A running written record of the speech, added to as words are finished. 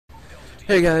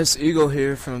Hey guys, Eagle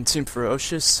here from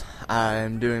TeamFeRocious.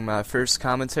 I'm doing my first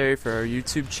commentary for our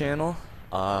YouTube channel.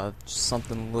 Just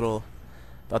something little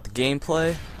about the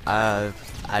gameplay.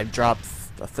 I dropped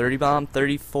a 30 bomb,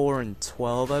 34 and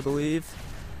 12 I believe.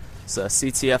 It's a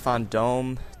CTF on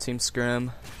Dome, Team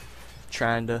Scrim,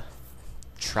 trying to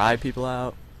try people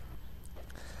out.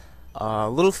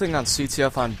 Little thing on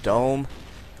CTF on Dome,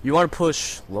 you want to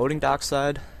push loading dock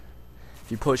side.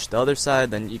 If you push the other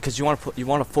side, then because you want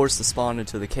to force the spawn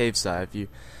into the cave side. If you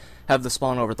have the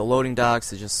spawn over the loading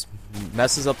docks, it just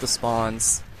messes up the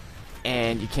spawns,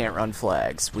 and you can't run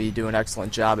flags. We do an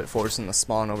excellent job at forcing the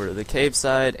spawn over to the cave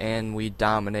side, and we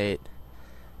dominate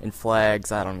in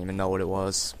flags. I don't even know what it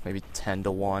was, maybe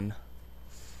 10-1.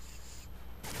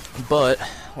 But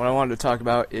what I wanted to talk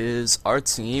about is our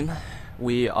team.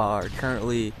 We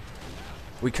currently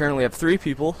have 3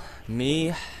 people: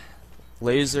 me,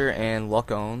 LaZeR, and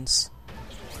LuckOwns.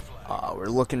 We're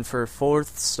looking for a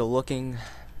 4th, still looking,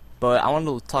 but I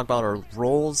wanted to talk about our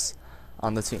roles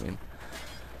on the team.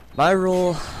 My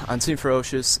role on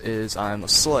TeamFeRocious is I'm a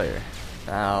Slayer.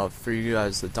 Now, for you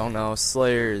guys that don't know,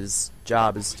 Slayer's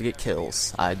job is to get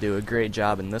kills. I do a great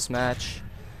job in this match.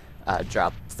 I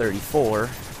dropped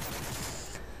 34,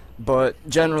 but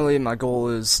generally my goal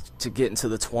is to get into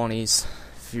the 20s.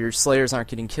 If your Slayers aren't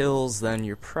getting kills, then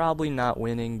you're probably not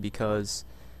winning because,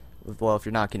 well, if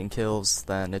you're not getting kills,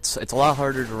 then it's a lot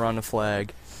harder to run a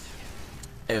flag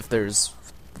if there's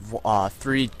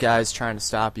 3 guys trying to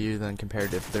stop you than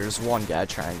compared to if there's 1 guy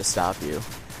trying to stop you.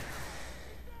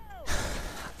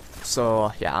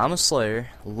 So, yeah, I'm a Slayer.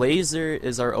 LaZeR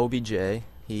is our OBJ.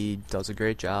 He does a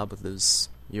great job with his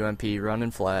UMP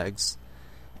running flags.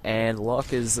 And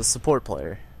Luck is a support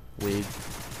player.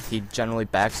 He generally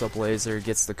backs up LaZeR,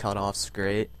 gets the cutoffs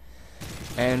great.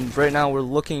 And right now we're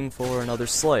looking for another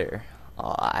Slayer.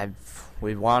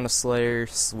 We want a Slayer,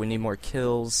 so we need more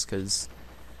kills, because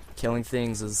killing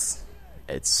things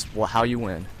it's how you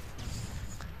win.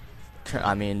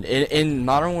 I mean, in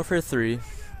Modern Warfare 3,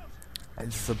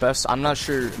 it's the best. I'm not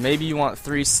sure, maybe you want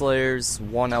 3 Slayers,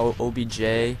 1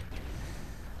 OBJ.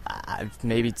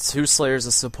 Maybe 2 Slayers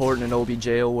of support and an OBJ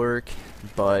will work,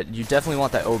 but you definitely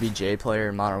want that OBJ player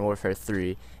in Modern Warfare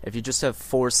 3. If you just have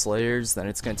 4 Slayers, then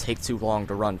it's going to take too long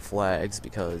to run flags,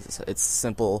 because it's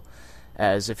simple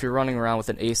as if you're running around with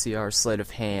an ACR sleight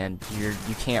of hand,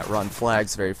 you can't run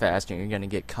flags very fast, and you're going to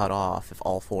get cut off if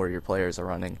all 4 of your players are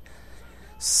running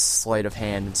sleight of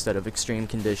hand instead of extreme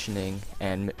conditioning,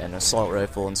 and an assault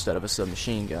rifle instead of a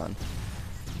submachine gun.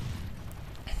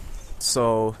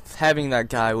 So having that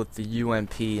guy with the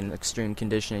UMP and extreme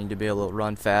conditioning to be able to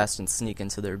run fast and sneak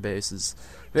into their base is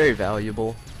very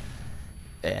valuable,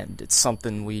 and it's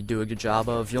something we do a good job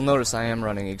of. You'll notice I am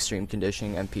running extreme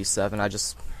conditioning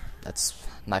MP7. That's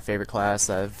my favorite class.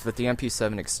 With the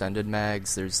MP7 extended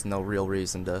mags, there's no real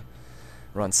reason to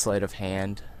run sleight of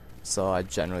hand, so I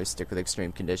generally stick with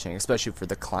extreme conditioning, especially for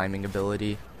the climbing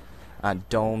ability. On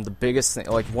Dome, the biggest thing,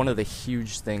 like one of the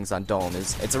huge things on Dome,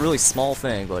 is it's a really small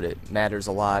thing, but it matters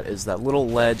a lot, is that little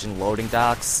ledge and loading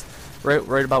docks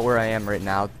right about where I am right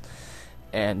now,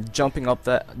 and jumping up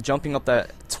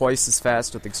that twice as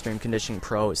fast with Extreme Conditioning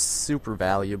Pro is super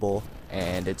valuable,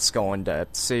 and it's going to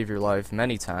save your life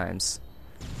many times.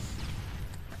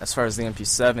 As far as the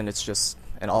MP7, it's just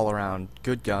an all-around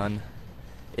good gun.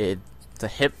 The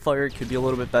hip fire could be a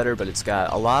little bit better, but it's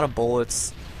got a lot of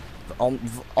bullets.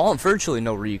 Virtually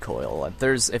no recoil.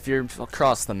 If you're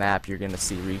across the map, you're gonna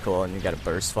see recoil and you gotta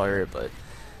burst fire, but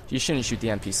you shouldn't shoot the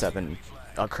MP7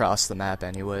 across the map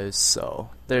anyways, so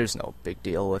there's no big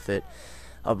deal with it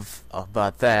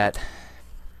about that.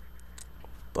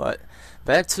 But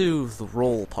back to the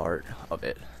role part of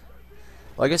it.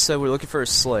 Like I said, we're looking for a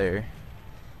Slayer,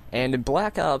 and in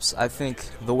Black Ops, I think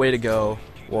the way to go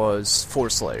was 4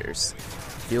 Slayers.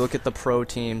 If you look at the pro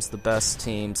teams, the best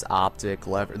teams, Optic,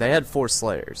 LaZeR, they had 4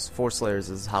 Slayers. 4 Slayers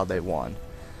is how they won.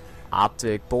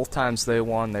 Optic, both times they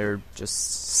won, they were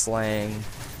just slaying,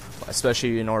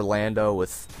 especially in Orlando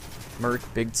with Merc,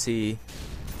 Big T,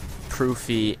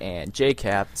 Proofy, and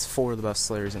JCap. It's 4 of the best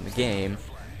Slayers in the game.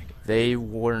 They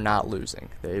were not losing.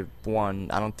 They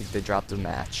won. I don't think they dropped a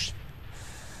match.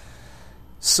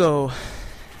 So,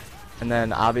 and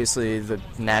then obviously the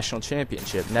national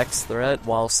championship. Next threat,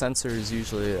 while Sensor is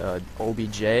usually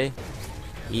OBJ,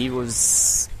 he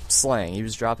was slaying. He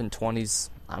was dropping 20s.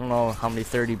 I don't know how many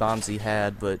 30 bombs he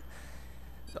had, but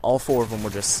all 4 of them were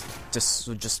just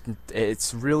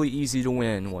it's really easy to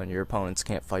win when your opponents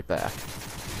can't fight back.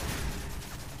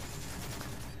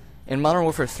 In Modern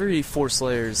Warfare 3, 4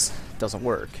 Slayers doesn't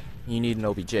work. You need an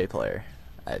OBJ player.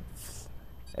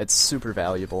 It's super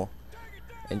valuable.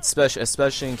 And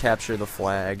especially in Capture the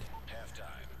Flag.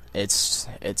 It's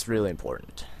really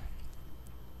important.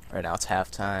 Right now it's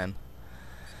halftime.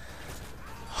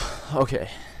 Okay.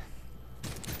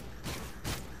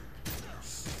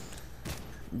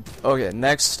 Okay,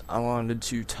 next I wanted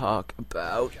to talk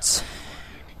about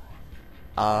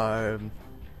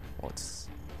what's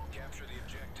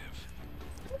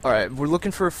alright, we're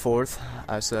looking for a fourth.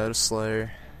 I said a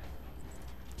Slayer.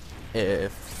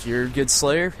 If you're a good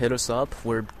Slayer, hit us up.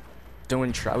 We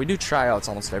do tryouts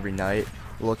almost every night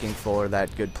looking for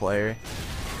that good player.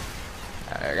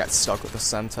 I got stuck with the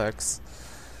Semtex.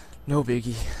 No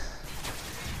biggie.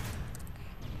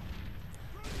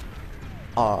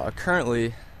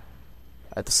 Currently,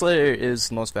 the Slayer is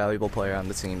the most valuable player on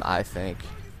the team, I think.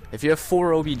 If you have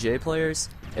 4 OBJ players,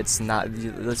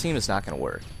 the team is not going to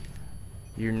work.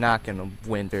 You're not going to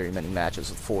win very many matches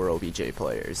with 4 OBJ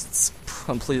players. It's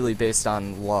completely based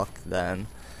on luck then,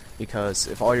 because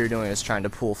if all you're doing is trying to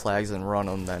pull flags and run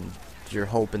them, then you're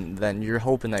hoping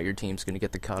that your team's going to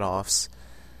get the cutoffs,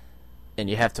 and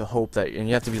you have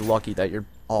to be lucky that you're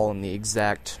all in the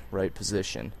exact right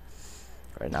position.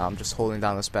 Right now I'm just holding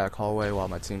down this back hallway while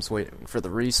my team's waiting for the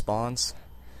respawns.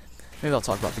 Maybe I'll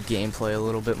talk about the gameplay a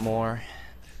little bit more.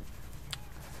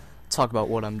 Talk about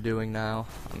what I'm doing now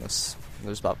on this.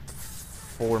 There's about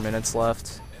 4 minutes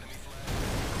left.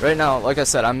 Right now, like I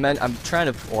said, I'm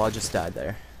trying to. Well, I just died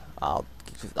there. I'll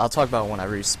talk about when I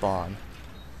respawn.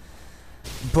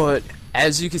 But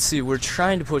as you can see, we're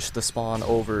trying to push the spawn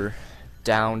over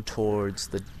down towards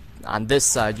the. On this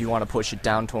side, you want to push it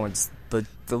down towards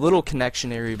the little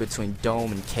connection area between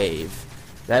dome and cave.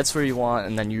 That's where you want,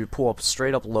 and then you pull up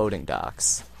straight up loading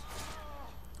docks.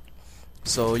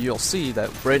 So you'll see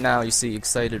that right now, you see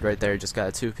Excited right there just got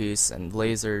a 2-piece, and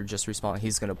LaZeR just respawned.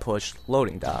 He's gonna push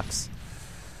loading docks.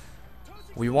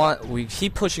 We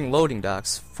keep pushing loading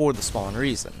docks for the spawn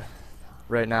reason.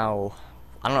 Right now,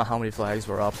 I don't know how many flags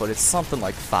we're up, but it's something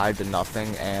like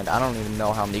 5-0, and I don't even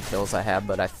know how many kills I have,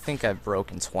 but I think I've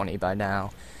broken 20 by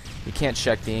now. You can't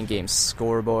check the in-game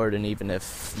scoreboard, and even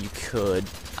if you could,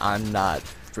 I'm not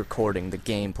recording the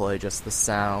gameplay, just the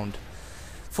sound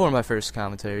for my first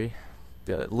commentary.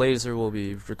 LaZeR will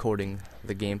be recording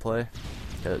the gameplay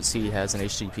because he has an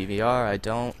HD PVR. I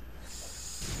don't.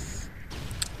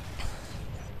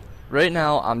 Right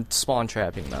now, I'm spawn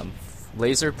trapping them.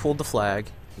 LaZeR pulled the flag.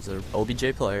 He's an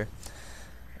OBJ player,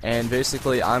 and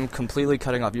basically, I'm completely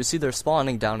cutting off. You see, they're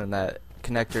spawning down in that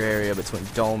connector area between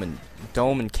dome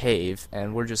and cave,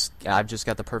 and I've just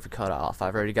got the perfect cutoff.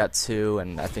 I've already got 2,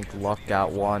 and I think Luck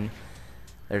got 1.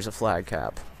 There's a flag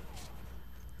cap.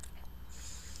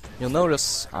 You'll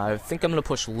notice, I think I'm gonna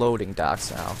push loading docks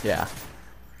now. Yeah.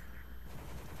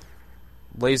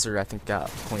 LaZeR, I think,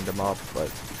 cleaned him up,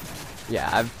 but yeah,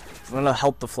 I'm gonna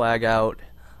help the flag out.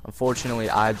 Unfortunately,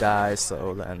 I die,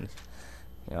 so then,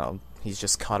 you know, he's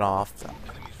just cut off.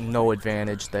 No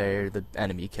advantage there. The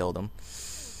enemy killed him.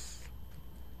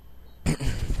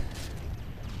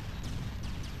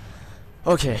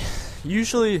 Okay,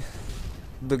 usually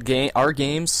our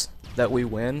games that we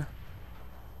win,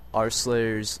 our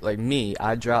Slayers, like me,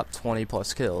 I drop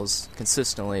 20+ kills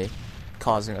consistently,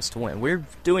 causing us to win. We're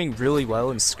doing really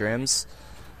well in scrims.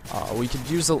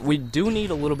 We do need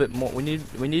a little bit more. We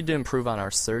need to improve on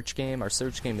our search game. Our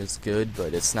search game is good,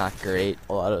 but it's not great.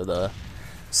 A lot of the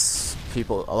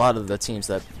teams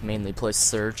that mainly play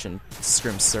search and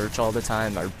scrim search all the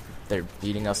time they're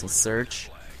beating us in search.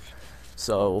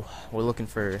 So we're looking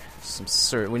for some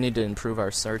search. We need to improve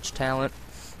our search talent.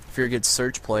 If you're a good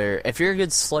search player, if you're a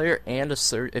good Slayer and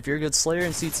if you're a good Slayer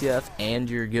in CTF and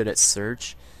you're good at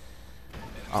search,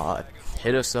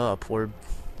 hit us up. We're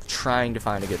trying to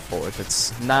find a good fourth.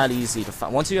 It's not easy to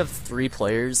find. Once you have 3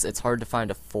 players, it's hard to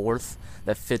find a fourth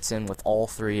that fits in with all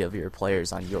 3 of your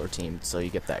players on your team, so you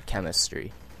get that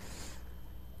chemistry.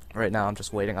 Right now, I'm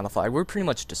just waiting on the flag. We're pretty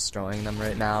much destroying them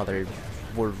right now.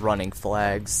 We're running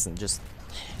flags and just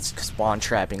spawn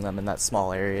trapping them in that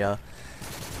small area.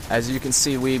 As you can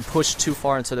see, we pushed too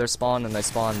far into their spawn, and they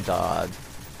spawned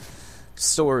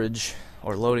storage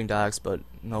or loading docks, but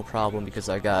no problem because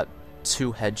I got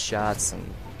 2 headshots,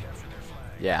 and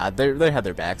yeah, they had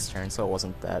their backs turned, so it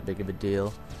wasn't that big of a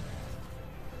deal.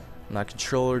 My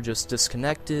controller just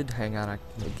disconnected. Hang on,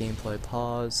 the gameplay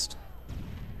paused.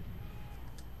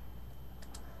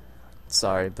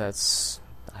 Sorry,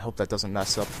 I hope that doesn't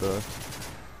mess up the.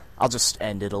 I'll just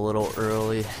end it a little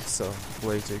early so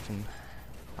LaZeR can.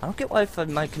 I don't get why if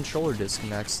my controller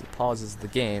disconnects, it pauses the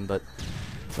game, but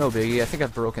no biggie. I think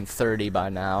I've broken 30 by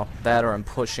now. That or I'm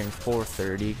pushing for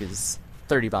 30 because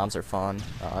 30 bombs are fun.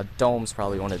 Dome's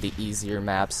probably one of the easier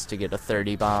maps to get a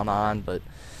 30 bomb on, but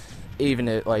even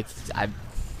it, like,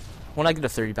 when I get a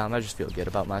 30 bomb, I just feel good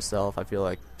about myself. I feel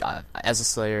like, as a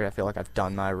Slayer, I feel like I've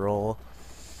done my role.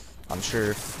 I'm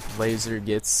sure if LaZeR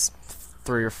gets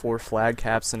 3 or 4 flag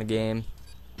caps in a game,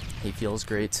 he feels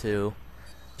great too.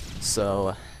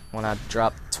 So when I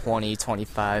drop 20,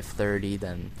 25, 30,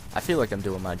 then I feel like I'm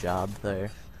doing my job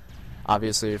there.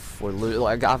 Obviously, if we're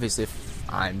obviously if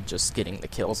I'm just getting the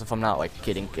kills, if I'm not like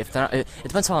getting, if not, it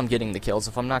depends how I'm getting the kills.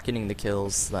 If I'm not getting the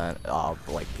kills, then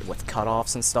like with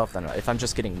cutoffs and stuff, then if I'm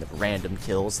just getting the random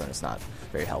kills, then it's not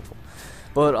very helpful.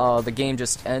 But the game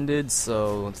just ended,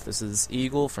 so this is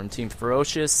Eagle from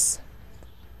TeamFeRocious,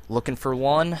 looking for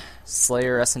one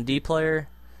Slayer S&D player.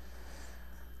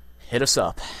 Hit us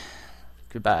up.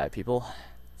 Goodbye, people.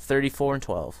 34 and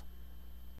 12.